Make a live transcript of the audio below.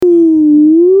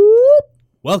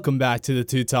Welcome back to the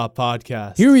Two Top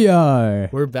Podcast. Here we are.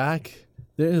 We're back.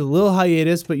 There's a little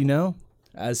hiatus, but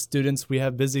as students, we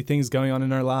have busy things going on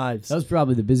in our lives. That was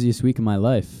probably the busiest week of my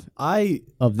life.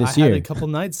 Of this I year. had a couple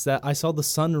nights that I saw the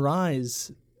sun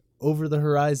rise over the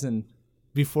horizon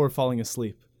before falling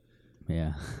asleep.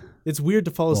 Yeah. It's weird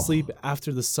to fall asleep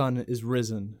after the sun is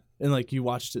risen and you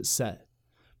watched it set.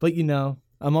 But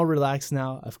I'm all relaxed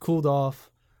now. I've cooled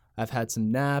off. I've had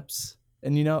some naps.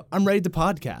 And I'm ready to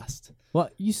podcast. Well,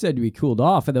 you said we cooled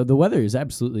off. The weather is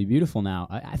absolutely beautiful now.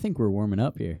 I think we're warming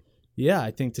up here. Yeah,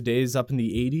 I think today's up in the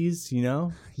 80s,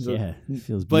 Yeah, it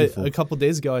feels beautiful. But a couple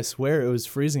days ago, I swear it was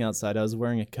freezing outside. I was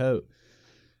wearing a coat.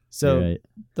 So right.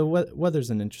 The weather's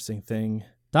an interesting thing.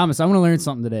 Thomas, I want to learn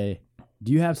something today.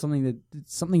 Do you have something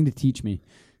to teach me?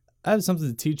 I have something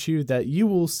to teach you that you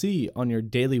will see on your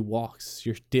daily walks,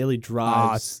 your daily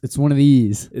drives. It's one of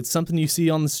these. It's something you see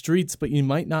on the streets, but you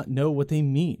might not know what they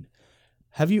mean.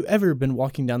 Have you ever been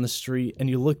walking down the street and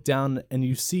you look down and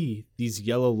you see these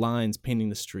yellow lines painting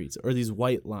the streets, or these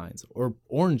white lines, or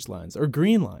orange lines, or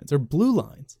green lines, or blue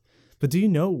lines? But do you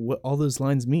know what all those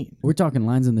lines mean? We're talking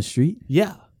lines in the street?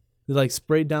 Yeah. They're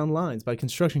sprayed down lines by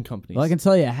construction companies. Well, I can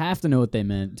tell you I have to know what they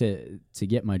meant to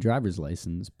get my driver's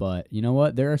license, but you know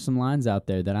what? There are some lines out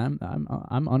there that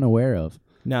I'm unaware of.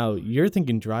 Now, you're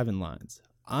thinking driving lines.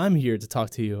 I'm here to talk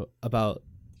to you about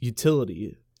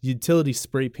utility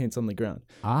spray paints on the ground.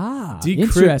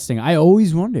 Interesting. I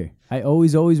always wonder.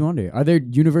 Are there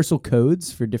universal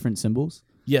codes for different symbols?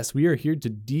 Yes, we are here to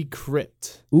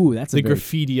decrypt the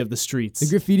graffiti of the streets. The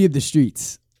graffiti of the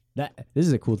streets. This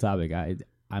is a cool topic.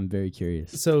 I'm very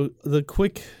curious. So the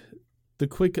quick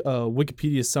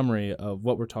Wikipedia summary of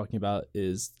what we're talking about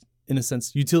is, in a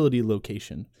sense, utility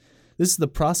location. This is the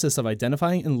process of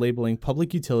identifying and labeling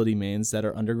public utility mains that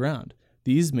are underground.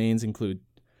 These mains include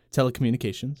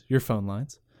telecommunications, your phone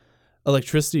lines,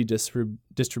 electricity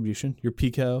distribution, your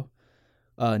PICO,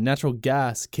 natural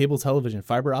gas, cable television,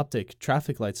 fiber optic,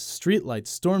 traffic lights, street lights,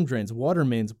 storm drains, water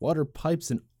mains, water pipes,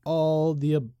 and all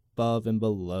the above and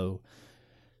below.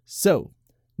 So,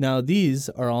 now, these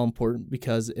are all important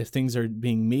because if things are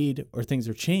being made or things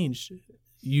are changed,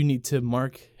 you need to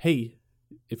mark, hey,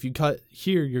 if you cut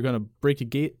here, you're going to break a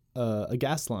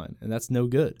gas line, and that's no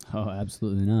good. Oh,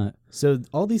 absolutely not. So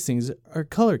all these things are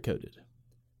color-coded.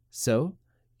 So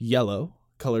yellow,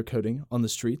 color coding on the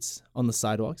streets, on the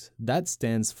sidewalks, that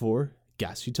stands for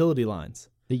gas utility lines.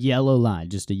 The yellow line,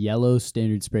 just a yellow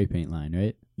standard spray paint line,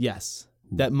 right? Yes.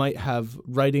 That might have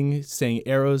writing saying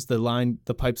arrows,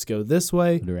 the pipes go this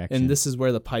way, and this is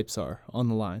where the pipes are on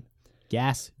the line.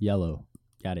 Gas, yellow.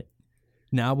 Got it.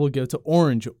 Now we'll go to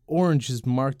orange. Orange is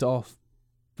marked off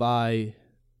by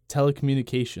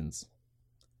telecommunications.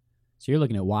 So you're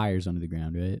looking at wires under the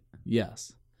ground, right?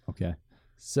 Yes. Okay.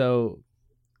 So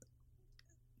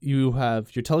you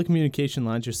have your telecommunication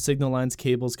lines, your signal lines,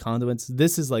 cables, conduits.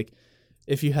 This is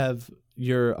if you have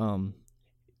your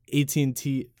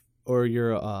AT&T or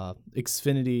your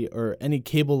Xfinity or any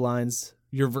cable lines,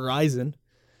 your Verizon,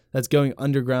 that's going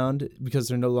underground because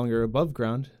they're no longer above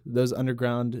ground. Those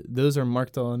are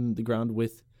marked on the ground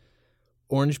with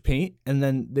orange paint, and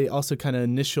then they also kind of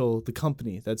initial the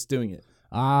company that's doing it.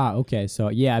 Okay. So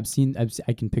yeah,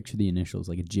 I can picture the initials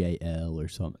like a JL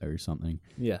or something.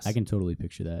 Yes. I can totally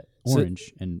picture that.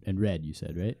 Orange and red, you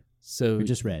said, right? So or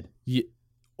just red.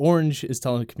 Orange is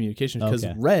telecommunications because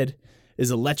red is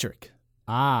electric.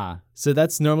 So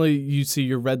that's normally you see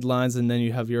your red lines, and then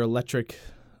you have your electric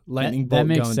lightning bolt going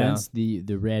down. That makes sense.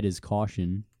 The red is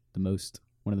caution,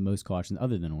 one of the most caution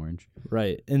other than orange.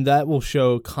 Right. And that will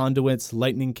show conduits,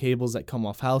 lightning cables that come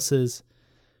off houses.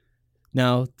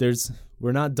 Now,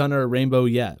 we're not done our rainbow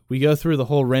yet. We go through the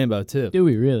whole rainbow too. Do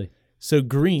we really? So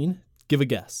green, give a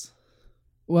guess.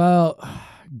 Well,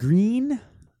 green,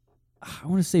 I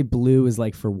want to say blue is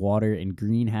for water, and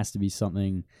green has to be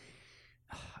something.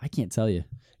 I can't tell you.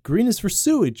 Green is for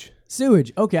sewage.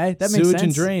 Sewage. Okay, that makes sense. Sewage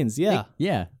and drains, yeah.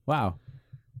 Yeah, wow.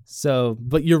 So,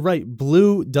 but you're right.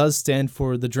 Blue does stand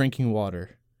for the drinking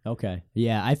water. Okay.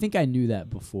 Yeah, I think I knew that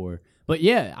before. But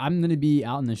yeah, I'm going to be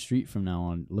out in the street from now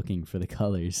on looking for the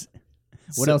colors.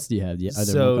 What else do you have? Are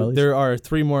there more colors? There are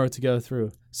 3 more to go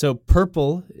through. So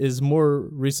purple is more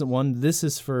recent one. This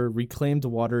is for reclaimed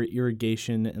water,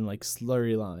 irrigation, and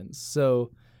slurry lines.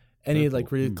 So any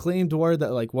reclaimed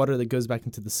water water that goes back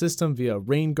into the system via a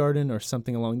rain garden or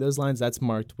something along those lines, that's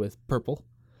marked with purple.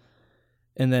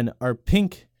 And then our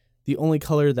pink, the only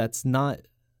color that's not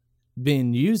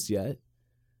been used yet,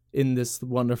 in this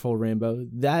wonderful rainbow,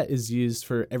 that is used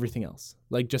for everything else,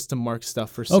 like just to mark stuff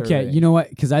for Okay, surveying. you know what?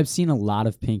 Because I've seen a lot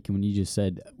of pink, and when you just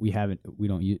said we haven't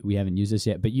used this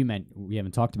yet, but you meant we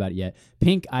haven't talked about it yet.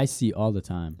 Pink, I see all the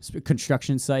time.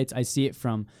 Construction sites, I see it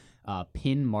from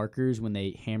pin markers when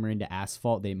they hammer into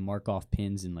asphalt. They mark off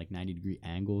pins in like 90-degree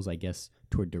angles, I guess,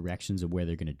 toward directions of where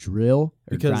they're going to drill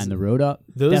or Because grind the road up.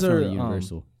 those Definitely are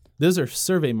universal. Those are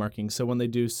survey markings. So when they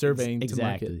do surveying to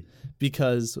mark Exactly. it,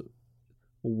 because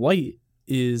white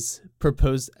is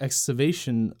proposed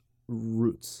excavation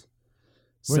routes.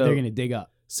 Where they're going to dig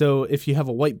up. So if you have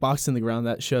a white box in the ground,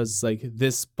 that shows like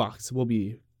this box will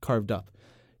be carved up.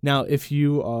 Now, if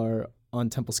you are on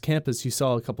Temple's campus, you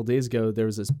saw a couple days ago, there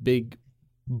was this big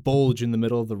bulge in the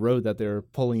middle of the road that they're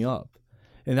pulling up.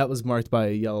 And that was marked by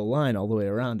a yellow line all the way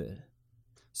around it.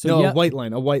 So No, yeah, a white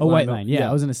line. a white line. Yeah,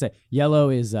 I was going to say yellow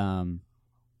is not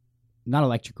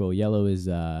electrical. Yellow is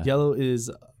Yellow is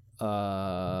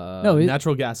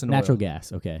natural gas and natural oil.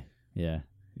 gas. Okay. Yeah.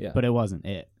 Yeah. But it wasn't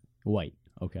it. White.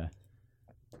 Okay.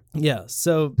 Yeah,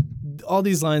 so all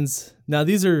these lines, now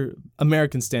these are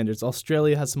American standards.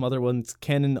 Australia has some other ones.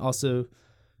 Canada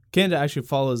actually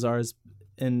follows ours,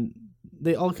 and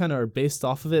they all kind of are based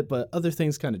off of it, but other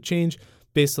things kind of change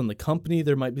based on the company.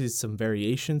 There might be some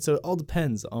variation, so it all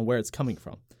depends on where it's coming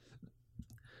from.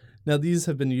 Now, these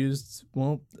have been used,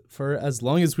 well, for as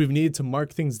long as we've needed to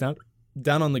mark things down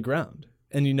on the ground.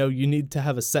 And, you need to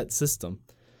have a set system,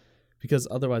 because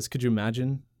otherwise, could you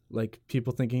imagine like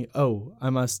people thinking, oh, I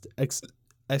must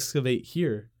excavate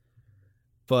here,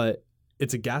 but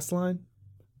it's a gas line?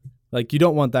 Like, you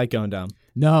don't want that going down.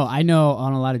 No, I know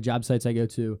on a lot of job sites I go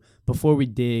to, before we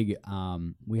dig,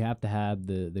 we have to have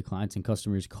the clients and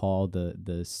customers call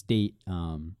the state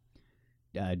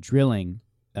drilling,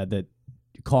 the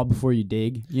call before you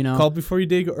dig, Call before you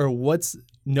dig, or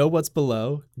know what's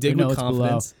below, dig with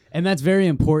confidence. And that's very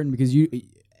important because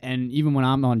and even when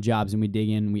I'm on jobs and we dig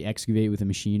in, we excavate with a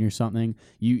machine or something,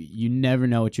 you never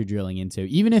know what you're drilling into.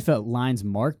 Even if a line's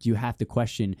marked, you have to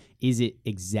question, is it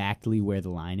exactly where the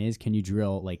line is? Can you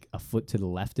drill like a foot to the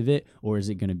left of it, or is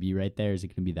it going to be right there? Is it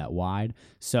going to be that wide?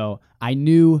 So I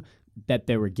knew that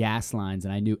there were gas lines,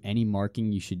 and I knew any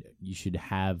marking you should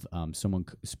have someone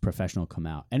professional come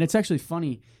out. And it's actually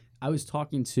funny. I was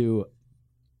talking to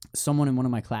someone in one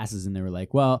of my classes, and they were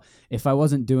like, well, if I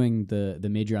wasn't doing the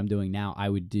major I'm doing now, I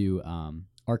would do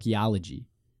archaeology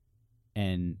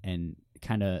and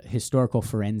kind of historical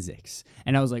forensics.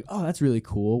 And I was like, oh, that's really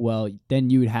cool. Well, then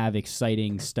you would have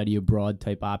exciting study abroad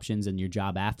type options, and your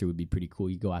job after would be pretty cool.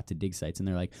 You go out to dig sites. And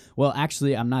they're like, well,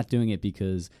 actually, I'm not doing it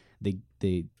because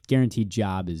the guaranteed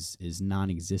job is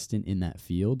non-existent in that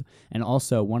field. And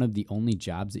also, one of the only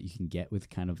jobs that you can get with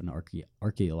kind of an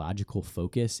archaeological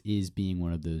focus is being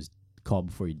one of those call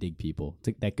before you dig people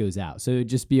that goes out. So it would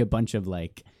just be a bunch of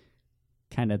like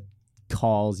kind of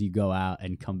calls, you go out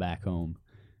and come back home.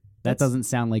 That doesn't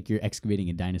sound like you're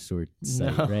excavating a dinosaur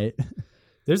site, No. right?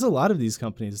 There's a lot of these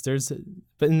companies.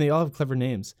 And they all have clever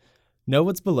names. Know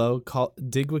what's below,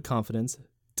 dig with confidence,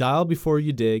 dial before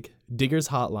you dig, digger's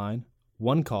hotline,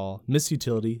 one call, miss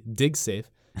utility, dig safe,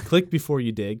 click before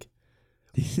you dig.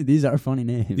 These are funny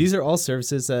names. These are all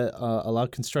services that allow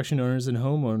construction owners and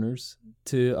homeowners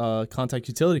to contact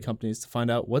utility companies to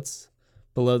find out what's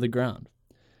below the ground.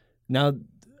 Now,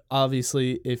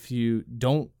 obviously, if you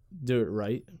don't do it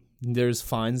right, there's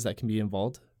fines that can be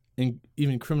involved, and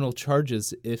even criminal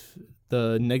charges if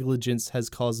the negligence has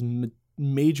caused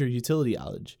major utility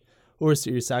outage or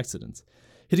serious accidents.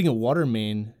 Hitting a water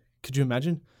main, could you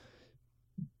imagine?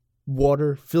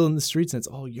 Water filling the streets, and it's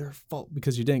all your fault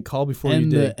because you didn't call before you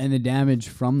dig. And the damage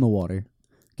from the water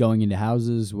going into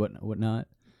houses, whatnot.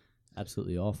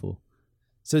 Absolutely awful.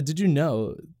 So did you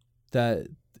know that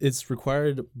it's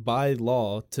required by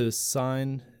law to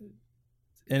sign,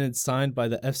 and it's signed by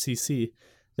the FCC,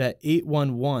 that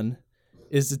 811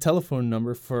 is the telephone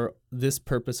number for this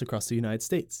purpose across the United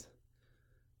States?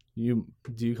 Do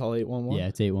you call 811? Yeah,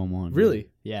 it's 811. Really?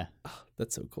 Yeah. Oh,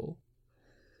 that's so cool.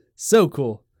 So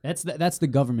cool. That's the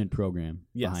government program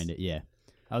Yes. behind it. Yeah.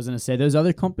 I was going to say those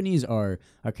other companies are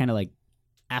kind of like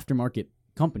aftermarket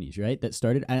companies, right? That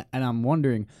started. And I'm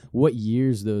wondering what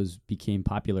years those became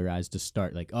popularized to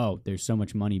start. Like, oh, there's so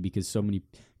much money because so many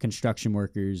construction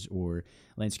workers or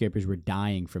landscapers were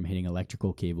dying from hitting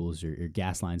electrical cables or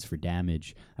gas lines for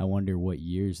damage. I wonder what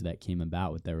years that came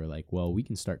about with that were like, well, we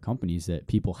can start companies that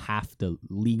people have to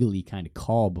legally kind of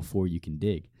call before you can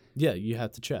dig. Yeah, you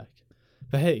have to check.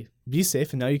 But hey, be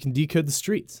safe, and now you can decode the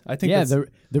streets. I think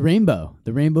the rainbow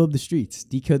of the streets,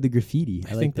 decode the graffiti.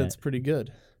 I think that's pretty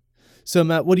good. So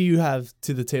Matt, what do you have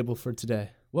to the table for today?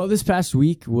 Well, this past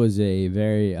week was a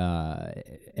very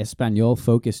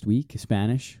Espanol-focused week,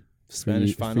 Spanish.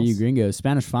 Spanish For finals. you gringos,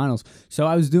 Spanish finals. So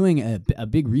I was doing a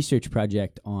big research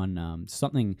project on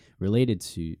something related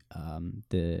to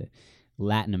the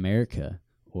Latin America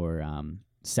or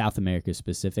South America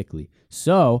specifically.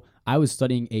 So I was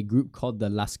studying a group called the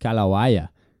Las Calawaya.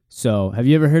 So have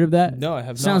you ever heard of that? No, I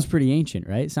have Sounds not. pretty ancient,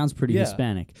 right? Sounds pretty Yeah.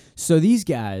 Hispanic. So these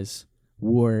guys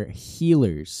were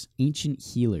healers, ancient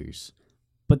healers.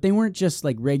 But they weren't just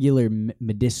like regular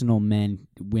medicinal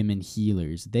women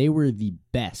healers. They were the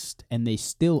best, and they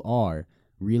still are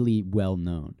really well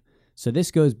known. So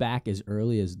this goes back as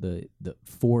early as the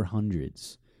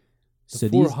 400s. The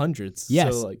 400s.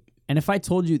 Yes. So, like, And if I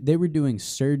told you they were doing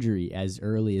surgery as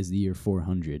early as the year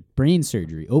 400, brain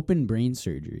surgery, open brain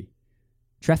surgery,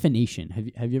 trephination.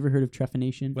 Have you ever heard of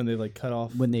trephination? when they like cut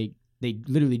off. When they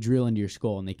literally drill into your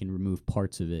skull and they can remove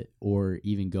parts of it, or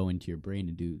even go into your brain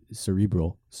and do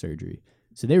cerebral surgery.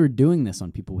 So they were doing this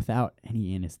on people without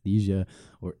any anesthesia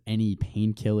or any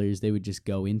painkillers. They would just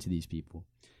go into these people.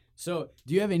 So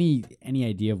do you have any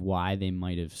idea of why they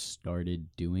might have started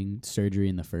doing surgery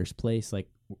in the first place? Like,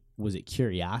 was it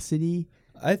curiosity?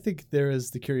 I think there is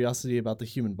the curiosity about the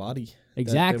human body.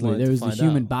 Exactly. wanted There to was the find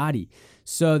human out. body.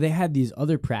 So they had these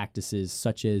other practices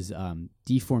such as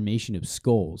deformation of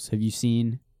skulls. Have you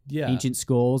seen Yeah. ancient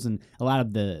skulls? And a lot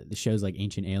of the shows like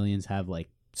Ancient Aliens have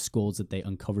like skulls that they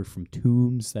uncover from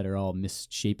tombs that are all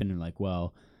misshapen and like,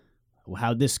 well,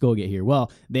 how'd this skull get here?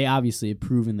 Well, they obviously have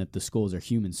proven that the skulls are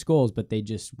human skulls, but they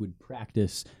just would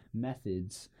practice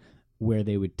methods where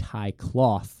they would tie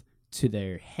cloth to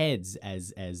their heads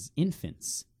as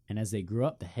infants. And as they grew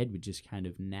up, the head would just kind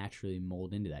of naturally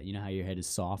mold into that. You know how your head is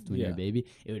soft when you're a Yeah. baby?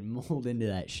 It would mold into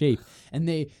that shape. And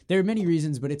there are many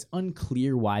reasons, but it's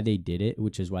unclear why they did it,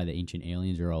 which is why the Ancient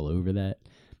Aliens are all over that.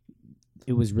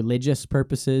 It was religious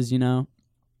purposes,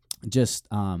 just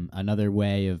another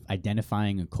way of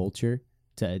identifying a culture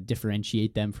to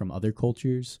differentiate them from other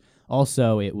cultures.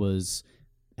 Also, it was,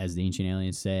 as the Ancient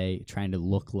Aliens say, trying to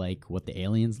look like what the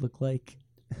aliens look like.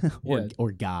 Yeah.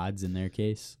 or gods in their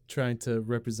case. Trying to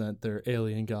represent their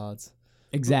alien gods.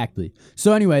 Exactly.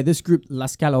 So anyway, this group,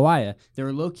 Las Calawaya, they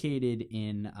were located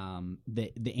in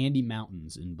the Andes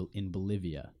Mountains in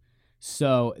Bolivia.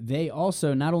 So they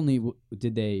also, not only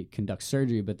did they conduct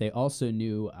surgery, but they also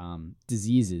knew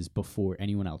diseases before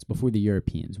anyone else, before the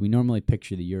Europeans. We normally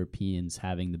picture the Europeans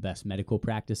having the best medical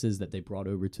practices that they brought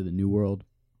over to the New World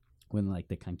when like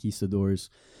the conquistadors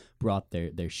brought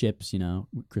their ships,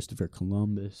 Christopher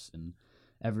Columbus and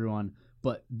everyone.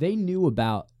 But they knew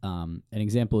about, an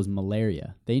example is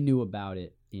malaria. They knew about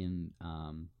it in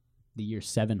the year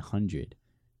 700.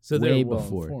 So way they're well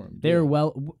before. informed. They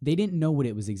were they didn't know what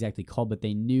it was exactly called, but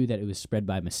they knew that it was spread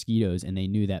by mosquitoes, and they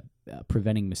knew that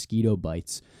preventing mosquito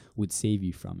bites would save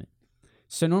you from it.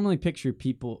 So normally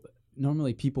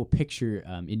people picture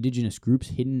indigenous groups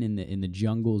hidden in the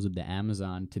jungles of the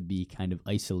Amazon to be kind of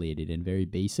isolated and very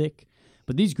basic.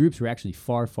 But these groups were actually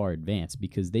far, far advanced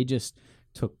because they just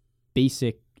took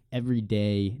basic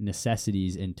everyday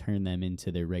necessities and turned them into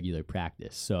their regular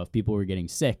practice. So if people were getting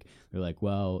sick, they're like,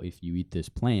 well, if you eat this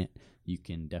plant, you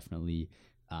can definitely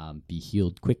be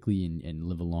healed quickly and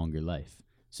live a longer life.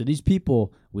 So these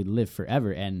people would live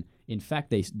forever. And in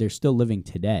fact, they're still living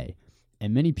today.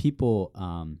 And many people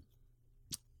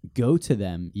go to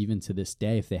them even to this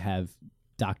day if they have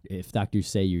if doctors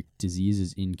say your disease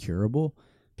is incurable.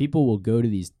 People will go to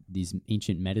these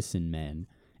ancient medicine men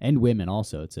and women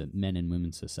also. It's a men and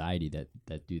women society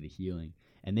that do the healing,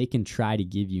 and they can try to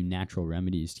give you natural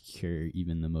remedies to cure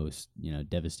even the most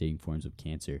devastating forms of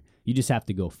cancer. You just have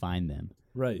to go find them.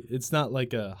 Right. It's not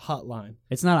like a hotline.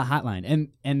 It's not a hotline,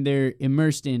 and they're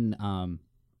immersed in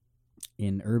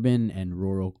urban and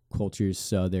rural cultures,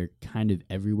 so they're kind of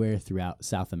everywhere throughout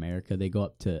South America. They go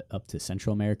up to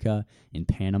Central America in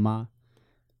Panama.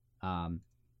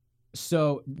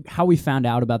 So how we found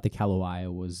out about the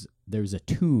Calawaya was there's a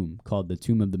tomb called the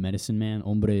Tomb of the Medicine Man,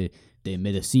 Hombre de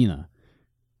Medicina,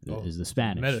 is the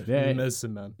Spanish.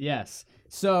 Medicine man. Yes.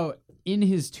 So in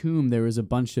his tomb, there was a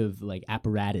bunch of like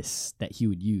apparatus that he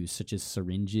would use, such as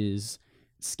syringes,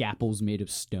 scalpels made of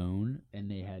stone,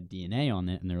 and they had DNA on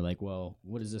it. And they're like, well,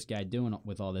 what is this guy doing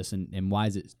with all this? And why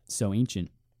is it so ancient?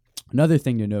 Another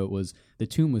thing to note was the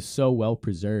tomb was so well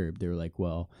preserved. They were like,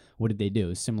 well, what did they do?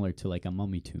 It's similar to like a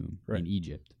mummy tomb in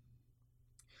Egypt.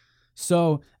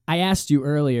 So I asked you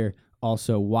earlier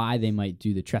also why they might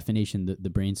do the trephination, the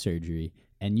brain surgery.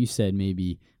 And you said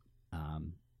maybe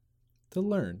To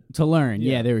learn.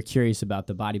 Yeah, they were curious about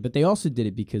the body. But they also did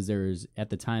it because there was, at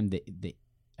the time,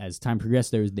 as time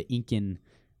progressed, there was the Incan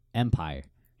Empire.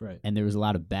 Right. and there was a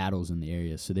lot of battles in the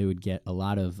area, so they would get a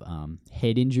lot of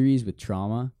head injuries with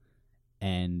trauma,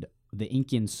 and the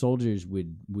Incan soldiers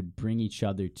would bring each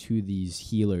other to these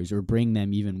healers or bring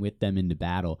them even with them into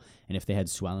battle, and if they had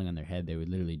swelling on their head, they would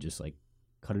literally just like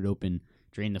cut it open,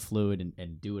 drain the fluid,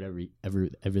 and do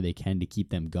whatever they can to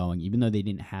keep them going, even though they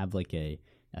didn't have like a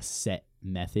set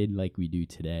method like we do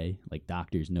today. Like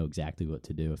doctors know exactly what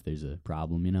to do if there's a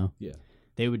problem, you know? Yeah.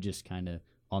 They would just kind of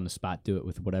on the spot do it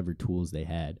with whatever tools they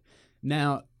had.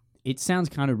 Now, it sounds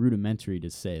kind of rudimentary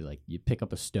to say like you pick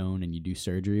up a stone and you do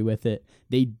surgery with it.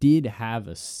 They did have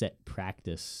a set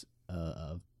practice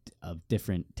of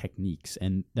different techniques,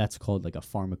 and that's called like a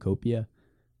pharmacopoeia.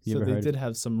 So they did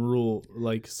have some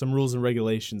rules and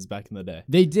regulations back in the day.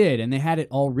 They did, and they had it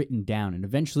all written down. And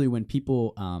eventually, when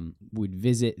people would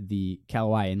visit the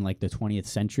Kalawai in like the 20th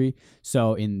century,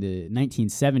 so in the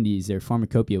 1970s, their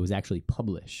pharmacopoeia was actually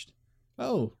published.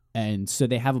 Oh. And so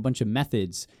they have a bunch of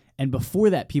methods. And before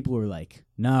that, people were like,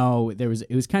 no,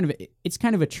 it's kind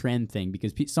of a trend thing,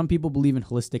 because some people believe in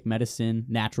holistic medicine,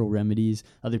 natural remedies.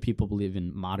 Other people believe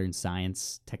in modern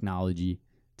science, technology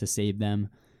to save them.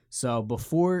 So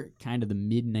before kind of the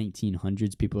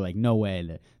mid-1900s, people were like, no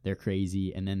way, they're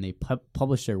crazy. And then they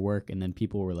published their work, and then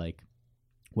people were like,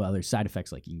 well, there's side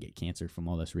effects, like you can get cancer from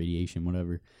all this radiation,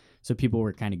 whatever. So people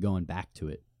were kind of going back to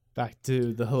it. Back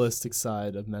to the holistic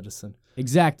side of medicine.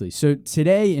 Exactly. So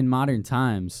today in modern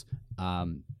times,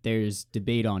 there's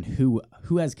debate on who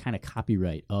has kind of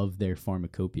copyright of their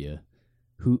pharmacopoeia.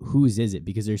 Whose is it?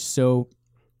 Because there's so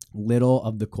little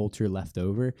of the culture left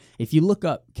over. If you look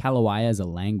up Kalawai as a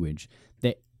language,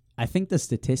 I think the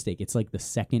statistic, it's like the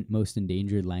second most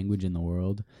endangered language in the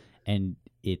world, and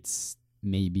it's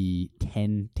maybe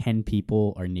 10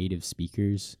 people are native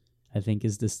speakers, I think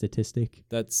is the statistic.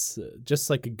 That's just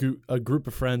like a group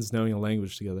of friends knowing a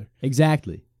language together.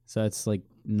 Exactly. So it's like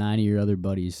 90 of your other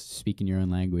buddies speaking your own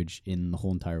language in the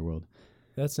whole entire world.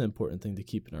 That's an important thing to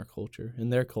keep in our culture, in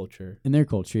their culture. In their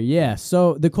culture, yeah.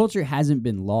 So the culture hasn't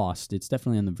been lost. It's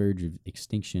definitely on the verge of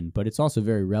extinction, but it's also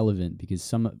very relevant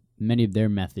because many of their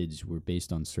methods were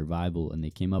based on survival, and they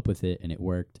came up with it, and it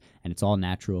worked, and it's all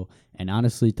natural. And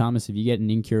honestly, Thomas, if you get an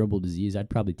incurable disease, I'd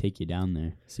probably take you down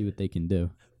there, see what they can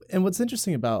do. And what's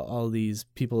interesting about all these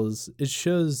people is it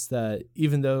shows that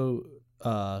even though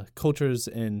cultures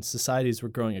and societies were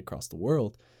growing across the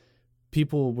world,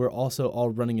 people were also all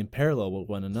running in parallel with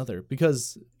one another,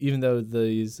 because even though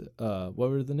these, what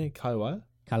were the name? Kalawaya?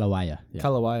 Kalawaya. Yeah.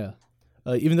 Kalawaya.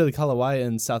 Even though the Kalawaya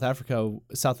in South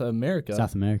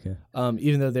America,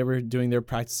 even though they were doing their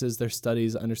practices, their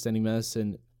studies, understanding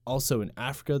medicine, also in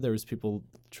Africa, there was people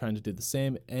trying to do the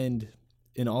same, and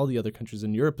in all the other countries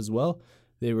in Europe as well,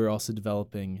 they were also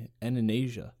developing, and in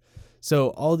Asia. So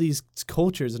all these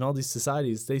cultures and all these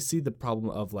societies, they see the problem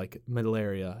of like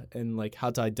malaria and like how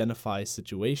to identify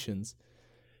situations,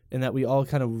 and that we all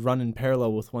kind of run in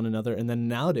parallel with one another. And then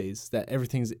nowadays that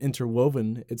everything's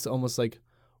interwoven, it's almost like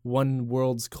one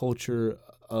world's culture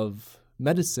of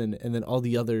medicine, and then all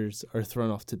the others are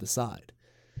thrown off to the side.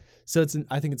 So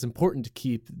I think it's important to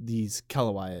keep these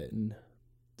Kalawaya and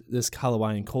this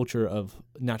Kalawayan culture of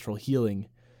natural healing,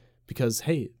 because,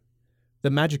 hey,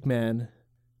 the magic man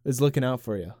is looking out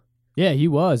for you. Yeah, he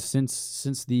was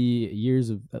since the years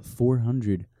of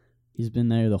 400. He's been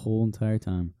there the whole entire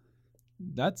time.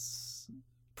 That's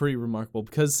pretty remarkable,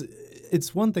 because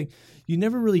it's one thing. You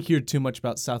never really hear too much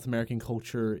about South American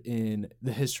culture in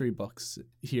the history books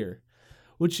here,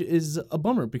 which is a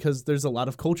bummer, because there's a lot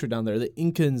of culture down there. The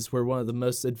Incans were one of the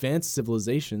most advanced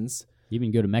civilizations. You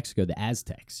even go to Mexico, the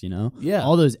Aztecs, you know? Yeah.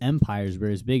 All those empires were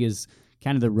as big as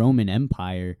kind of the Roman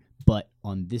Empire, but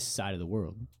on this side of the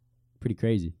world. Pretty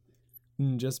crazy.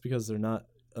 Just because they're not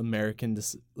American,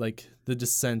 like the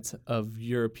descent of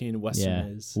European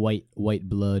Westerners. Yeah, white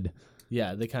blood.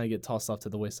 Yeah, they kind of get tossed off to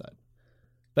the wayside.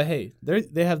 But hey,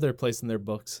 they have their place in their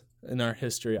books, in our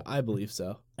history. I believe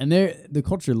so. And the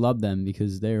culture loved them,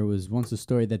 because there was once a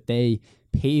story that they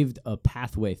paved a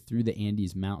pathway through the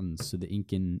Andes Mountains so the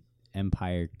Incan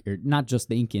Empire, or not just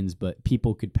the Incans, but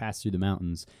people could pass through the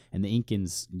mountains, and the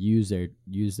Incans use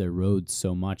their roads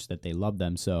so much that they loved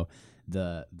them. So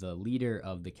the leader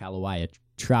of the Kalawaya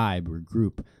tribe or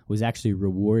group was actually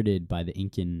rewarded by the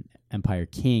Incan Empire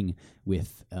king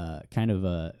with kind of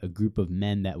a group of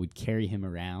men that would carry him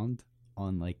around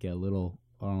on like a little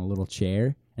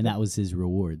chair, and that was his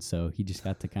reward. So he just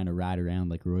got to kind of ride around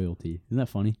like royalty. Isn't that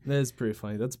funny? That is pretty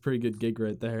funny. That's a pretty good gig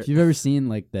right there. If you've ever seen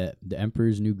like the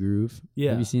Emperor's New Groove,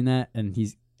 yeah, have you seen that? And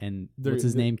what's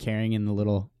his name carrying in the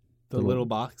little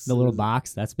box? The little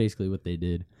box. That's basically what they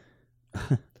did.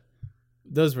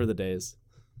 Those were the days.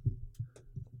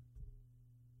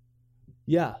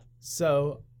 Yeah.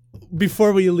 So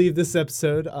before we leave this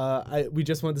episode, we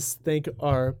just wanted to thank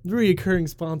our reoccurring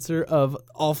sponsor of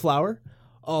All Flower.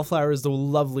 All Flower is the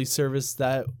lovely service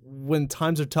that when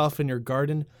times are tough in your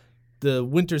garden, the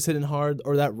winter's hitting hard,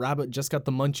 or that rabbit just got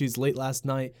the munchies late last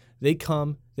night, they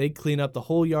come, they clean up the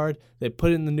whole yard, they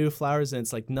put in the new flowers, and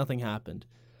it's like nothing happened.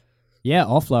 Yeah,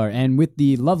 All Flower. And with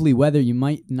the lovely weather, you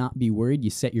might not be worried. You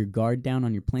set your guard down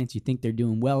on your plants. You think they're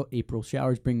doing well. April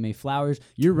showers bring May flowers.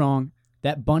 You're wrong.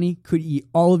 That bunny could eat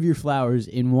all of your flowers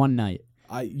in one night.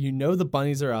 You know the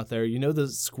bunnies are out there. You know the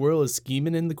squirrel is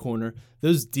scheming in the corner.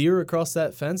 Those deer across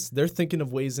that fence, they're thinking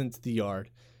of ways into the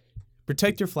yard.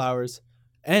 Protect your flowers.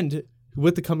 And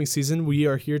with the coming season, we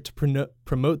are here to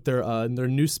promote their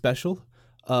new special,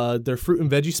 their fruit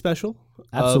and veggie special.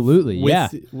 Absolutely,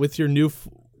 With your new...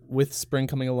 With spring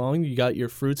coming along, you got your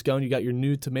fruits going. You got your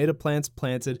new tomato plants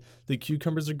planted. The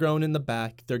cucumbers are growing in the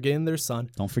back. They're getting their sun.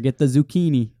 Don't forget the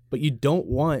zucchini. But you don't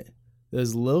want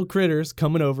those little critters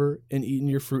coming over and eating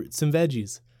your fruits and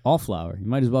veggies. All flower. You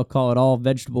might as well call it all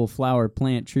vegetable, flower,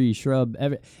 plant, tree, shrub.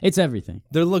 It's everything.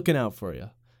 They're looking out for you.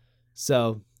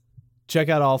 So check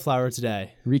out All Flower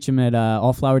today. Reach them at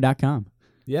allflower.com.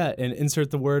 Yeah, and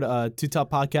insert the word Two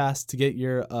Top Podcast to get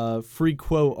your free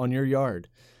quote on your yard.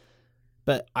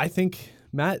 But I think,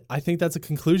 Matt, that's a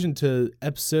conclusion to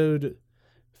episode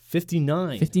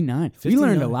 59. 59. We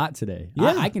learned a lot today.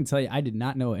 Yeah. I can tell you, I did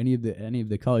not know any of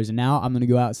the colors. And now I'm going to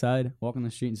go outside, walk on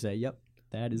the street and say, yep,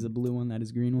 that is a blue one, that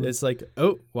is a green one. It's like,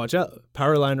 oh, watch out.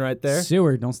 Power line right there.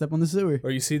 Sewer. Don't step on the sewer.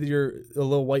 Or you see a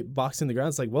little white box in the ground.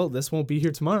 It's like, well, this won't be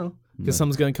here tomorrow because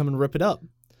someone's going to come and rip it up.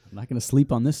 I'm not going to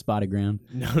sleep on this spot of ground.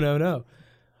 No.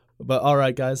 But all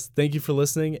right, guys, thank you for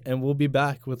listening. And we'll be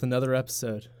back with another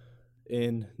episode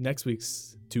in next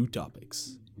week's Two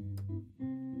Topics.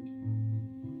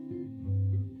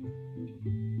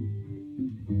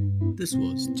 This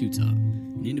was Two Top,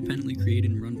 an independently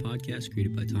created and run podcast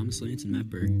created by Thomas Lance and Matt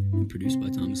Berg and produced by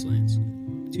Thomas Lance.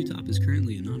 Two Top is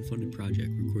currently a non-funded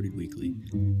project recorded weekly.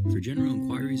 For general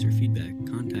inquiries or feedback,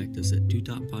 contact us at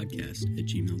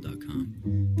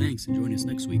twotoppodcast@gmail.com. Thanks, and join us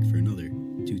next week for another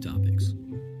Two Topics.